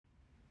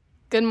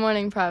Good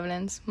morning,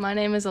 Providence. My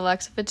name is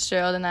Alexa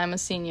Fitzgerald, and I'm a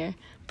senior.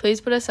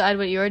 Please put aside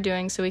what you are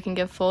doing so we can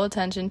give full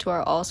attention to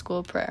our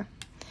all-school prayer.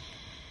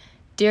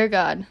 Dear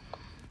God,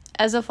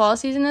 as the fall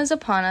season is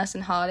upon us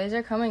and holidays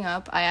are coming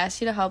up, I ask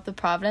you to help the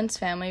Providence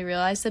family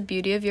realize the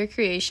beauty of your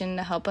creation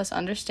to help us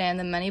understand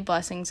the many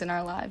blessings in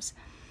our lives.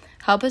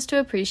 Help us to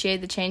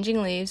appreciate the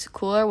changing leaves,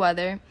 cooler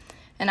weather,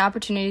 and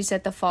opportunities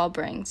that the fall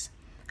brings.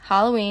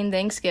 Halloween,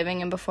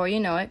 Thanksgiving, and before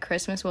you know it,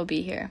 Christmas will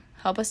be here.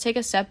 Help us take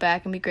a step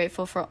back and be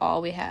grateful for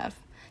all we have.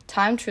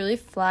 Time truly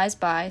flies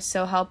by,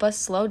 so help us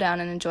slow down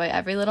and enjoy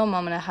every little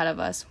moment ahead of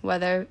us,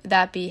 whether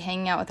that be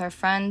hanging out with our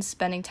friends,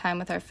 spending time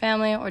with our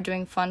family, or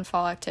doing fun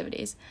fall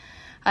activities.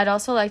 I'd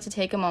also like to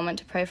take a moment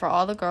to pray for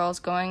all the girls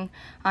going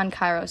on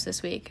Kairos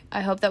this week.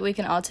 I hope that we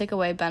can all take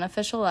away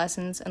beneficial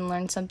lessons and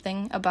learn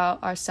something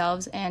about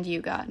ourselves and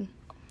you, God.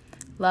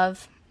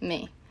 Love,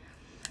 me.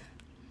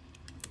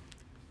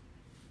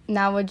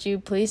 Now would you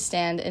please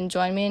stand and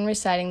join me in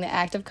reciting the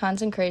act of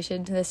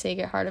consecration to the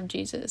Sacred Heart of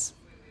Jesus.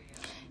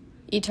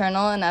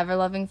 Eternal and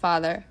ever-loving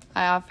Father,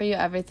 I offer you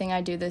everything I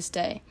do this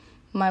day.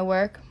 My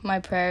work, my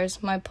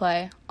prayers, my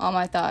play, all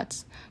my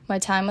thoughts, my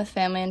time with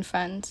family and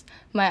friends,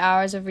 my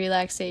hours of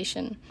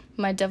relaxation,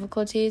 my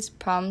difficulties,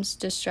 problems,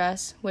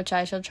 distress, which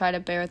I shall try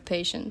to bear with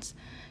patience.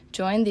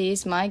 Join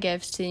these, my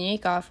gifts, to the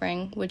unique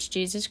offering which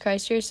Jesus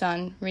Christ your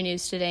Son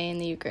renews today in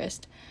the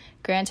Eucharist.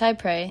 Grant, I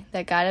pray,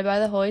 that guided by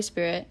the Holy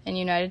Spirit and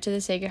united to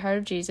the Sacred Heart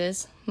of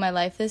Jesus, my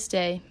life this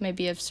day may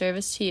be of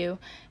service to you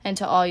and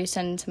to all you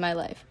send into my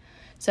life,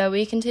 so that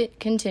we can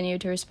continue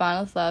to respond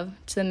with love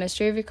to the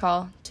mystery of your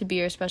call to be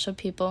your special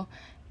people.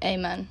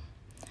 Amen.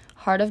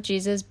 Heart of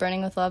Jesus,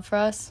 burning with love for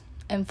us,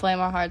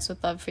 inflame our hearts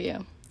with love for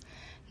you.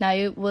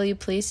 Now will you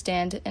please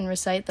stand and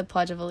recite the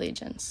Pledge of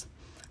Allegiance.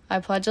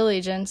 I pledge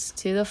allegiance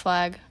to the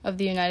flag of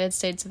the United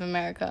States of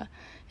America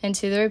and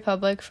to the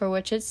republic for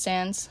which it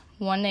stands,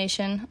 one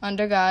nation,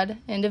 under God,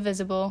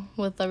 indivisible,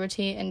 with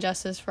liberty and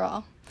justice for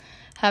all.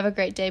 Have a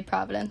great day,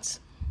 Providence.